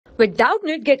With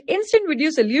Doubtnut, get instant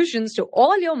video solutions to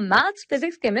all your maths,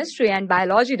 physics, chemistry, and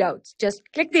biology doubts. Just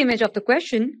click the image of the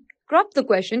question, crop the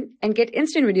question, and get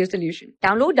instant video solution.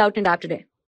 Download Doubtnut app today.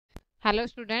 Hello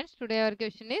students, today our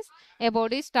question is, a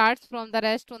body starts from the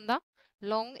rest on the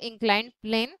long inclined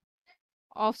plane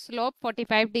of slope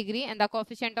 45 degree and the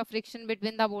coefficient of friction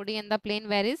between the body and the plane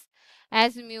varies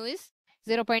as mu is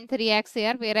 0.3x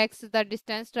here, where x is the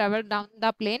distance traveled down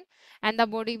the plane and the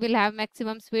body will have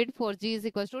maximum speed for g is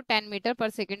equals to 10 meter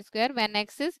per second square when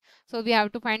x is, so we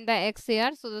have to find the x here.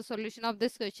 So the solution of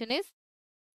this question is,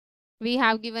 we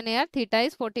have given here theta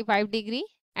is 45 degree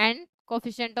and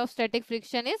coefficient of static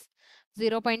friction is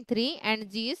 0.3 and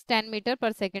g is 10 meter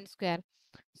per second square.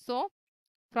 So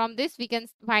from this we can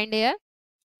find here,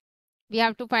 we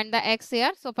have to find the x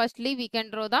here. So firstly we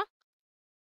can draw the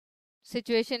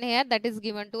situation here that is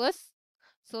given to us.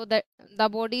 So that the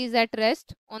body is at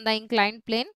rest on the inclined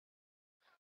plane.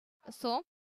 So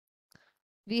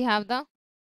we have the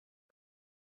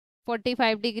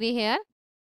 45 degree here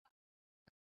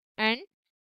and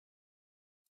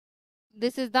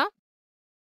this is the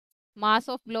mass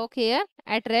of block here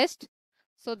at rest.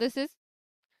 So this is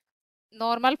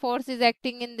normal force is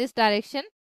acting in this direction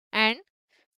and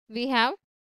we have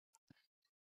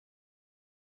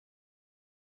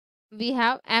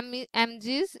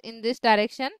mg's in this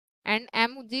direction and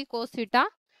mg cos theta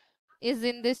is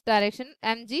in this direction,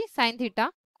 mg sin theta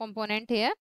component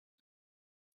here,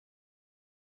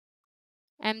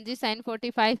 mg sin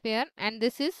 45 here, and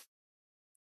this is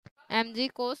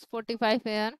mg cos 45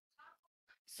 here.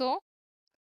 So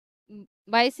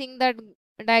by seeing that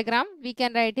diagram we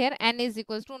can write here n is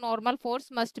equals to normal force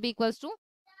must be equals to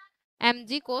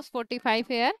mg cos 45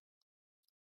 here,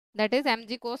 that is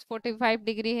mg cos 45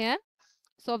 degree here.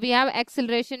 So we have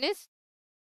acceleration is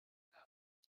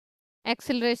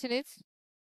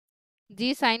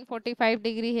g sin 45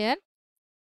 degree here.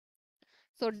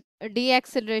 So d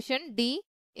acceleration d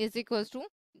is equals to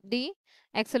d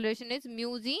acceleration is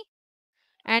mu g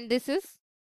and this is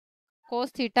cos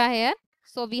theta here.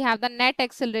 So we have the net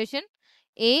acceleration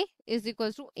a is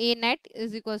equals to a net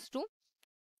is equals to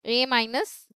a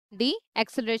minus d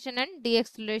acceleration and d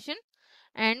acceleration,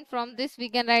 and from this we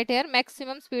can write here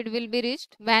maximum speed will be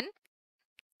reached when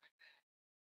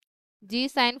g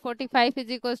sin 45 is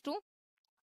equals to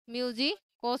mu g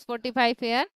cos 45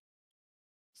 here.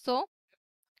 So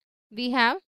we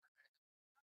have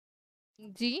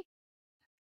g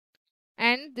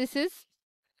and this is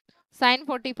sin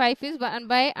 45 is 1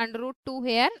 by under root 2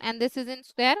 here and this is in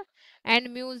square,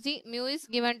 and mu is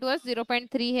given to us 0.3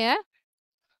 here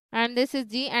and this is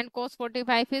g, and cos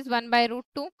 45 is 1 by root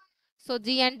 2. So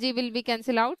g and g will be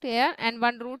cancelled out here and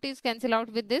one root is cancelled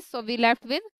out with this, so we left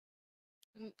with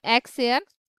x here.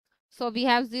 So we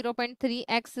have 0.3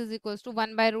 x is equals to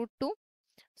 1 by root 2.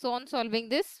 So on solving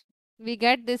this we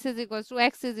get this is equals to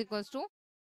x is equals to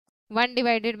 1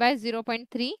 divided by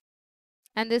 0.3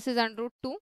 and this is under root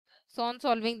 2. So on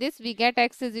solving this we get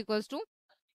x is equals to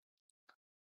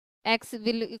x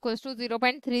will equals to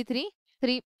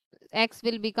 0.33, x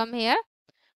will become here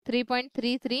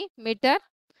 3.33 meter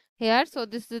here. So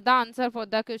this is the answer for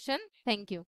the question. Thank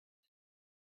you.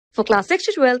 For class 6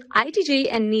 to 12, IIT JEE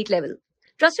and NEET level.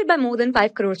 Trusted by more than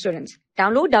 5 crore students.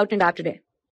 Download Doubtnut app today.